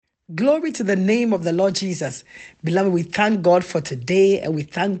Glory to the name of the Lord Jesus. Beloved, we thank God for today and we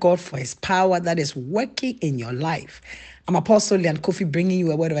thank God for his power that is working in your life. I'm Apostle Leon Kofi bringing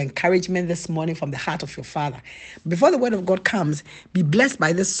you a word of encouragement this morning from the heart of your Father. Before the word of God comes, be blessed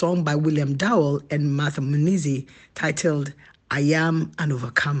by this song by William Dowell and Martha Munizi titled, I Am an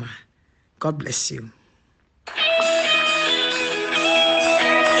Overcomer. God bless you.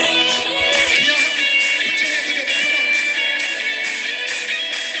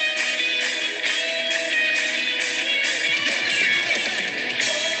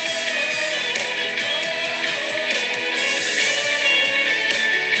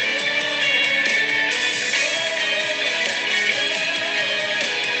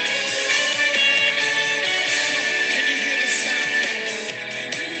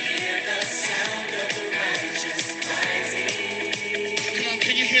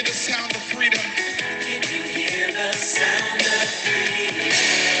 Can you hear the sound of freedom? Can you hear the sound of freedom?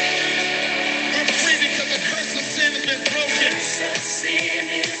 We're free because the curse of sin has been broken.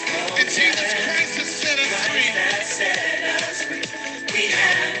 And Jesus Christ has set us free. We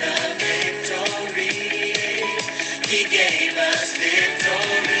have the victory. He gave us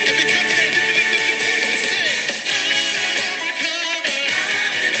victory. And because of that,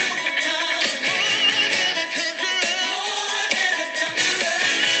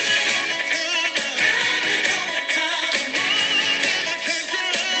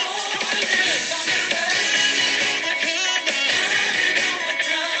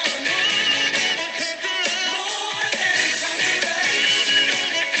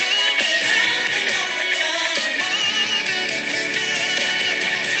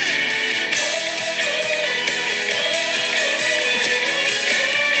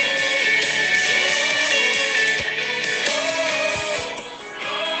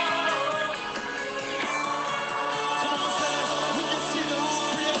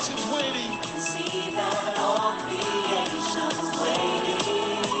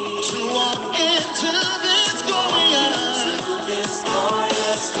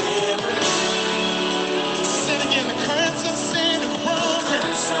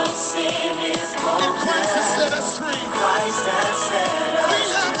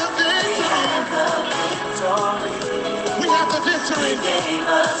 victory. Gave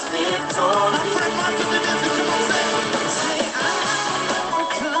us victory. My friend Martha Munizi, come on, say,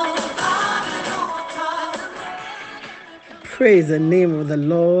 Praise the name of the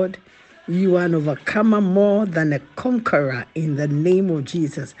Lord. You are an overcomer more than a conqueror in the name of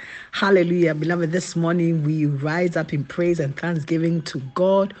Jesus. Hallelujah. Beloved, this morning we rise up in praise and thanksgiving to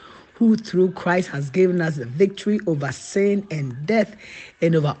God, who through Christ has given us the victory over sin and death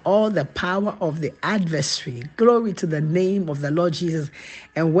and over all the power of the adversary. Glory to the name of the Lord Jesus.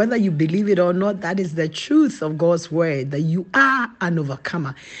 And whether you believe it or not, that is the truth of God's word, that you are an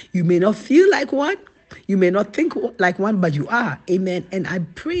overcomer. You may not feel like one. You may not think like one, but you are. Amen. And I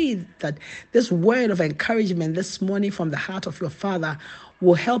pray that this word of encouragement this morning from the heart of your Father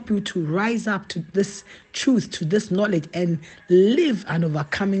will help you to rise up to this truth, to this knowledge, and live an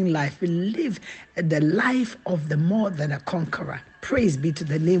overcoming life. Live the life of the more than a conqueror. Praise be to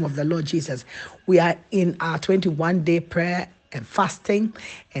the name of the Lord Jesus. We are in our 21-day prayer and fasting,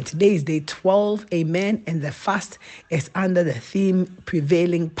 and today is day 12. Amen. And the fast is under the theme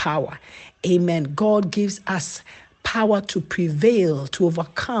prevailing power. Amen. God gives us power to prevail, to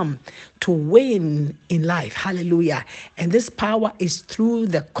overcome, to win in life. Hallelujah. And this power is through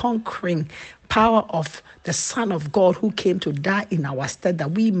the conquering power of the Son of God, who came to die in our stead,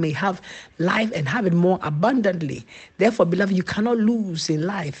 that we may have life and have it more abundantly. Therefore, beloved, you cannot lose in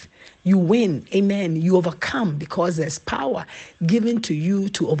life. You win. Amen. You overcome because there's power given to you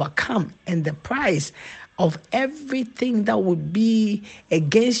to overcome. And the price of everything that would be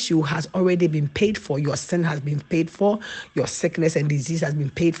against you has already been paid for. Your sin has been paid for. Your sickness and disease has been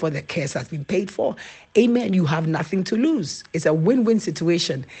paid for. The curse has been paid for. Amen. You have nothing to lose. It's a win-win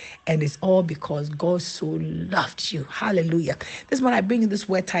situation. And it's all because God so loved you. Hallelujah. This is when I bring in this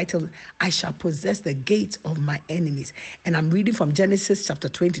word titled, I shall possess the gates of my enemies. And I'm reading from Genesis chapter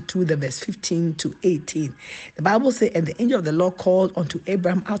 22, the verse 15 to 18. The Bible says, and the angel of the Lord called unto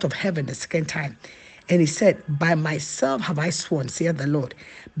Abraham out of heaven the second time. And he said, by myself have I sworn, saith the Lord,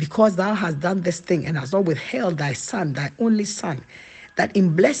 because thou hast done this thing, and hast not withheld thy son, thy only son, that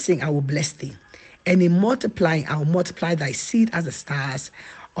in blessing I will bless thee, and in multiplying I will multiply thy seed as the stars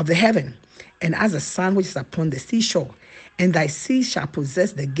of the heaven, and as the sun which is upon the seashore. And thy seed shall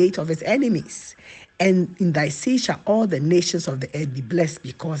possess the gate of his enemies. And in thy seed shall all the nations of the earth be blessed,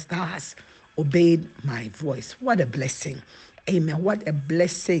 because thou hast obeyed my voice. What a blessing. Amen. What a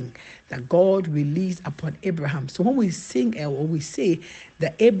blessing that God released upon Abraham. So when we sing or we say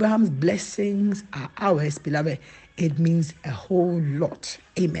that Abraham's blessings are ours, beloved, it means a whole lot.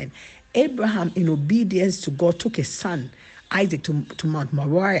 Amen. Abraham, in obedience to God, took his son Isaac to Mount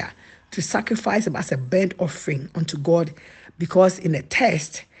Moriah to sacrifice him as a burnt offering unto God, because in a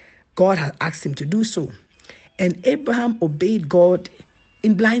test, God had asked him to do so. And Abraham obeyed God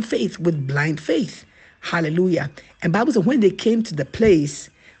in blind faith, with blind faith. Hallelujah. And Bible says when they came to the place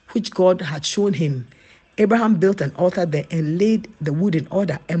which God had shown him, Abraham built an altar there and laid the wood in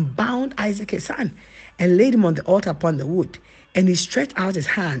order and bound Isaac his son and laid him on the altar upon the wood. And he stretched out his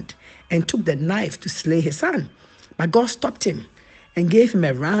hand and took the knife to slay his son. But God stopped him and gave him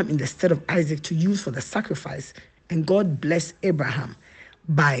a ram in the stead of Isaac to use for the sacrifice. And God blessed Abraham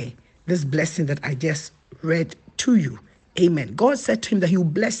by this blessing that I just read to you. Amen. God said to him that he will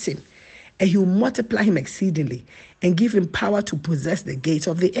bless him and he will multiply him exceedingly and give him power to possess the gates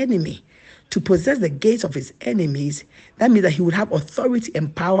of the enemy. To possess the gates of his enemies, that means that he would have authority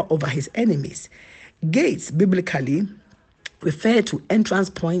and power over his enemies. Gates, biblically, refer to entrance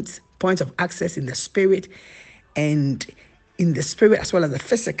points of access in the spirit, and in the spirit as well as the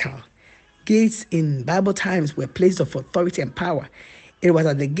physical. Gates in Bible times were places of authority and power. It was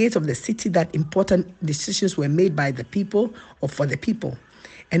at the gates of the city that important decisions were made by the people or for the people.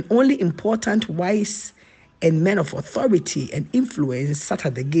 And only important, wise, and men of authority and influence sat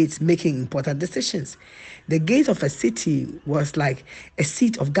at the gates making important decisions. The gate of a city was like a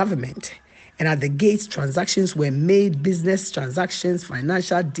seat of government. And at the gates, transactions were made, business transactions,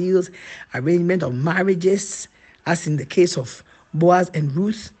 financial deals, arrangement of marriages, as in the case of Boaz and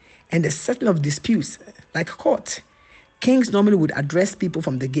Ruth, and the settling of disputes, like a court. Kings normally would address people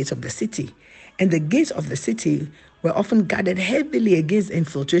from the gates of the city. And the gates of the city were often guarded heavily against the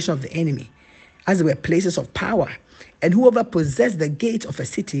infiltration of the enemy, as they were places of power. And whoever possessed the gate of a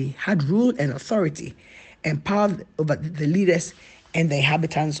city had rule and authority and power over the leaders and the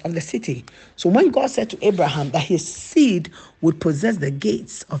inhabitants of the city. So when God said to Abraham that his seed would possess the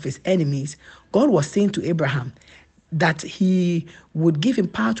gates of his enemies, God was saying to Abraham that he would give him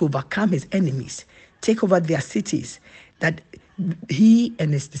power to overcome his enemies, take over their cities, that he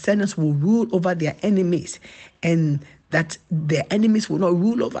and his descendants will rule over their enemies, and that their enemies will not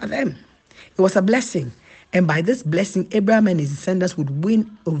rule over them. It was a blessing. And by this blessing, Abraham and his descendants would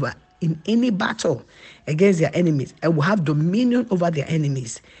win over in any battle against their enemies and will have dominion over their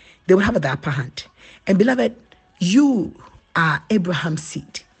enemies. They will have the upper hand. And beloved, you are Abraham's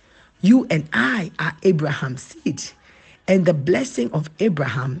seed. You and I are Abraham's seed. And the blessing of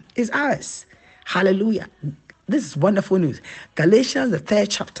Abraham is ours. Hallelujah. This is wonderful news. Galatians, the 3rd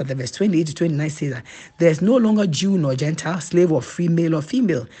chapter, the verse 28 to 29 says that there is no longer Jew nor Gentile, slave or free, male or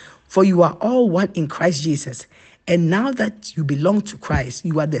female, for you are all one in Christ Jesus. And now that you belong to Christ,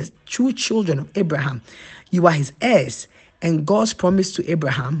 you are the true children of Abraham. You are his heirs. And God's promise to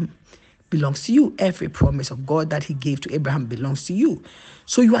Abraham belongs to you. Every promise of God that he gave to Abraham belongs to you.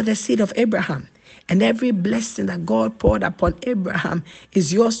 So you are the seed of Abraham. And every blessing that God poured upon Abraham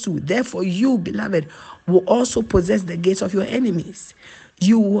is yours too. Therefore, you, beloved, will also possess the gates of your enemies.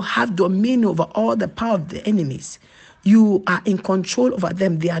 You will have dominion over all the power of the enemies. You are in control over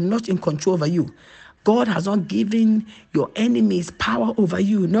them. They are not in control over you. God has not given your enemies power over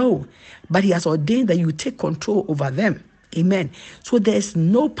you, no. But he has ordained that you take control over them. Amen. So there's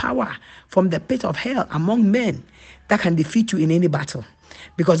no power from the pit of hell among men that can defeat you in any battle,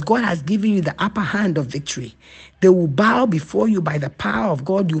 because God has given you the upper hand of victory. They will bow before you by the power of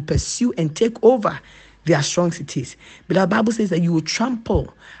God. You pursue and take over their strong cities. But the Bible says that you will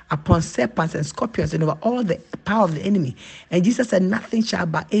trample upon serpents and scorpions and over all the power of the enemy. And Jesus said, nothing shall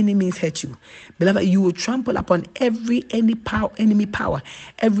by any means hurt you. Beloved, you will trample upon every enemy power,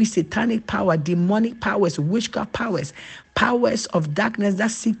 every satanic power, demonic powers, witchcraft powers, powers of darkness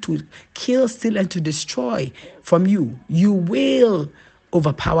that seek to kill, steal, and to destroy from you. You will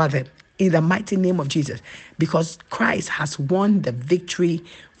overpower them in the mighty name of Jesus, because Christ has won the victory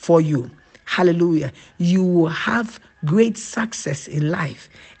for you. Hallelujah. You will have great success in life.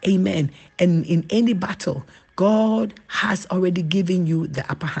 Amen. And in any battle, God has already given you the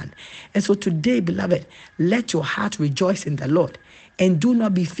upper hand. And so today, beloved, let your heart rejoice in the Lord and do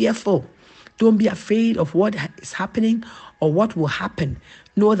not be fearful. Don't be afraid of what is happening or what will happen.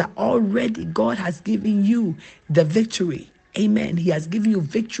 Know that already God has given you the victory. Amen. He has given you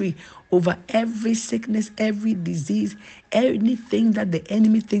victory over every sickness, every disease, anything that the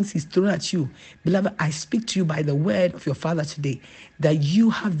enemy thinks he's thrown at you. Beloved, I speak to you by the word of your Father today that you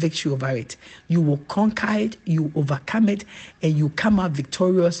have victory over it. You will conquer it, you overcome it, and you come out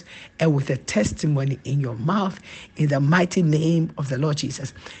victorious and with a testimony in your mouth in the mighty name of the Lord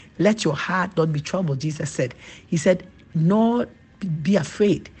Jesus. Let your heart not be troubled, Jesus said. He said, nor be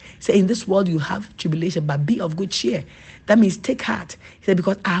afraid. Say, in this world you have tribulation, but be of good cheer. That means take heart. He said,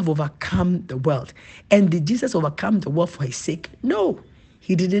 because I have overcome the world. And did Jesus overcome the world for his sake? No,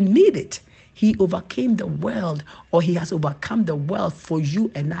 he didn't need it. He overcame the world, or he has overcome the world for you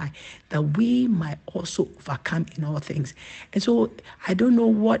and I, that we might also overcome in all things. And so I don't know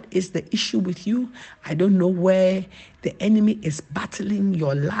what is the issue with you. I don't know where the enemy is battling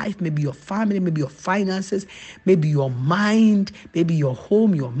your life, maybe your family, maybe your finances, maybe your mind, maybe your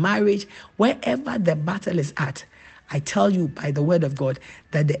home, your marriage, wherever the battle is at. I tell you by the word of God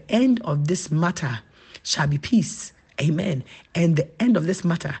that the end of this matter shall be peace. Amen. And the end of this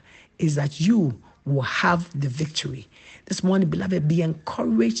matter is that you will have the victory. This morning, beloved, be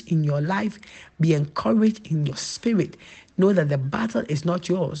encouraged in your life. Be encouraged in your spirit. Know that the battle is not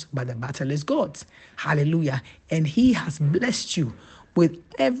yours, but the battle is God's. Hallelujah. And he has blessed you with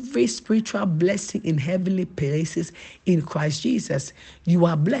every spiritual blessing in heavenly places in Christ Jesus. You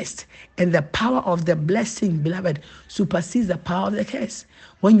are blessed. And the power of the blessing, beloved, supersedes the power of the curse.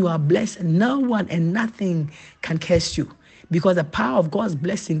 When you are blessed, no one and nothing can curse you. Because the power of God's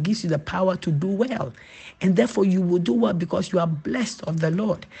blessing gives you the power to do well. And therefore you will do well because you are blessed of the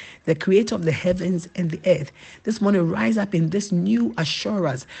Lord, the creator of the heavens and the earth. This morning, rise up in this new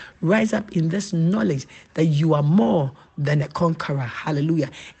assurance. Rise up in this knowledge that you are more than a conqueror. Hallelujah.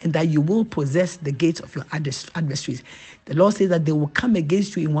 And that you will possess the gates of your adversaries. The Lord says that they will come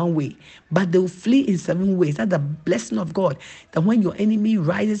against you in one way, but they will flee in 7 ways. That's the blessing of God. That when your enemy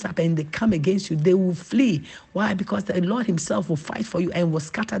rises up and they come against you, they will flee. Why? Because the Lord himself will fight for you and will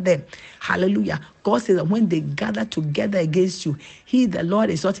scatter them. Hallelujah. God says that when they gather together against you, he, the Lord,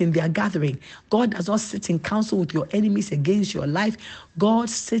 is not in their gathering. God does not sit in council with your enemies against your life. God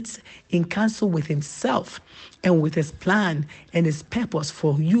sits in council with himself and with his plan and his purpose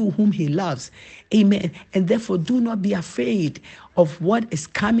for you whom he loves. Amen. And therefore, do not be afraid of what is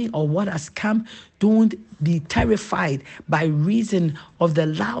coming or what has come. Don't be terrified by reason of the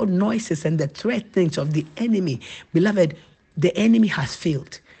loud noises and the threatenings of the enemy. Beloved, the enemy has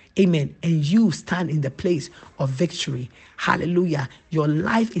failed. Amen. And you stand in the place of victory. Hallelujah. Your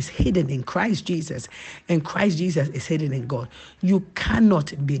life is hidden in Christ Jesus, and Christ Jesus is hidden in God. You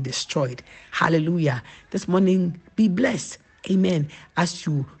cannot be destroyed. Hallelujah. This morning, be blessed. Amen. As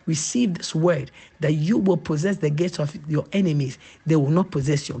you receive this word, that you will possess the gates of your enemies, they will not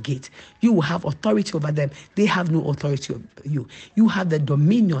possess your gate. You will have authority over them. They have no authority over you. You have the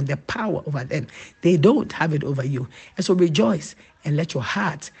dominion, the power over them. They don't have it over you. And so rejoice and let your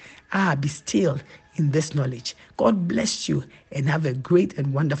heart be still in this knowledge. God bless you and have a great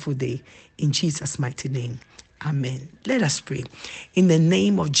and wonderful day in Jesus' mighty name. Amen. Let us pray. In the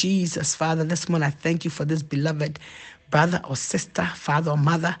name of Jesus, Father, this morning I thank you for this beloved brother or sister, father or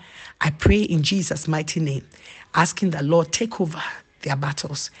mother. I pray in Jesus' mighty name, asking the Lord, take over their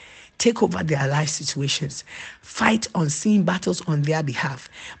battles. Take over their life situations. Fight unseen battles on their behalf.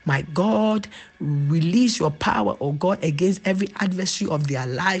 My God, release your power, oh God, against every adversary of their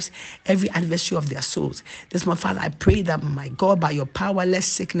lives, every adversary of their souls. This, my Father, I pray that, my God, by your power, let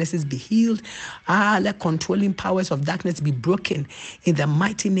sicknesses be healed. Let controlling powers of darkness be broken in the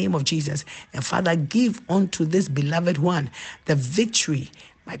mighty name of Jesus. And Father, give unto this beloved one the victory,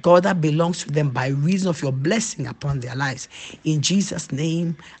 my God, that belongs to them by reason of your blessing upon their lives. In Jesus'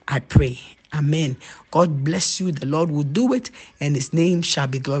 name, I pray. Amen. God bless you. The Lord will do it, and his name shall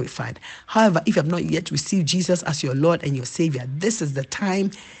be glorified. However, if you have not yet received Jesus as your Lord and your Savior, this is the time,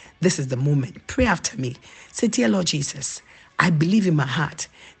 this is the moment. Pray after me. Say, dear Lord Jesus, I believe in my heart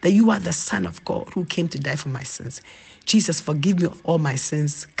that you are the Son of God who came to die for my sins. Jesus, forgive me of all my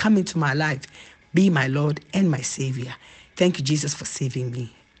sins. Come into my life. Be my Lord and my Savior. Thank you, Jesus, for saving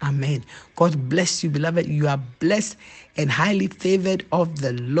me. Amen. God bless you, beloved. You are blessed and highly favored of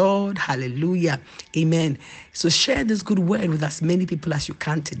the Lord. Hallelujah. Amen. So share this good word with as many people as you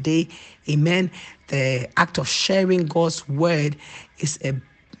can today. Amen. The act of sharing God's word is a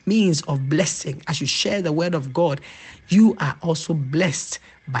means of blessing. As you share the word of God, you are also blessed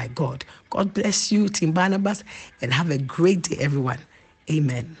by God. God bless you, Team Barnabas, and have a great day, everyone.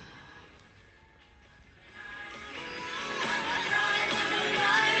 Amen.